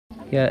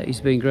Yeah,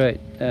 he's been great.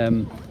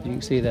 You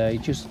can see there,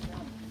 he's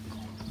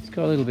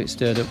got a little bit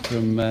stirred up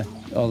from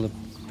all the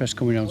press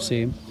coming around to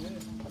see him.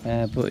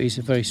 But he's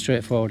a very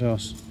straightforward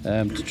horse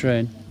to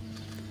train.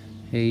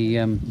 He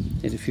had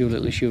a few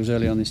little issues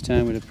early on this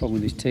time with a problem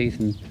with his teeth,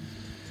 and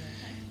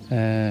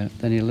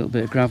then he had a little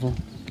bit of gravel,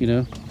 you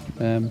know.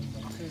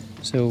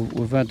 So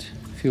we've had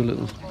a few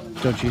little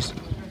dodges,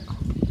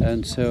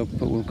 and so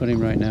but we've got him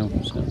right now.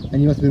 So.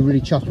 And you must have been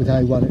really chuffed with how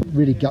he won it.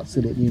 Really gutsed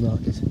it at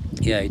Newmarket.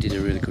 Yeah, he did a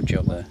really good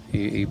job there.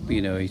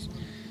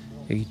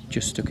 He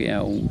just stuck it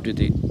out and did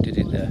it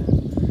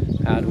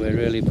the hard way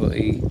really, but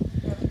he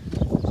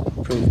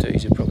proved that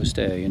he's a proper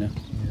stayer, you know.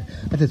 Yeah.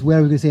 And where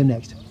are we going to see him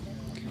next?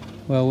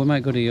 Well, we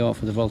might go to York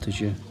for the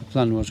Voltigeur. The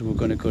plan was we were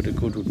going to go to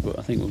Goodwood, but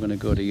I think we're going to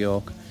go to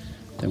York,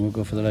 then we'll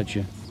go for the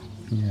Leger.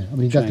 Yeah, I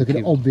mean, he does look at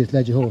an obvious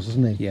Leger horse,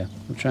 doesn't he? Yeah,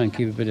 we'll try and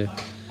keep a bit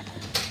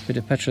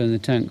of petrol in the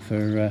tank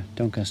for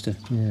Doncaster.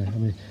 Yeah, I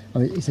mean,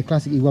 it's a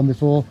classic he won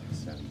before.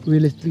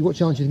 Realistically, what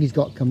chance do you think he's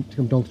got to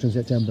come Doncaster in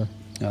September?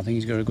 I think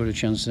he's got as good a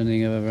chance as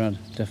anything I've ever had,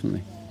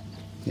 definitely.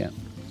 Yeah.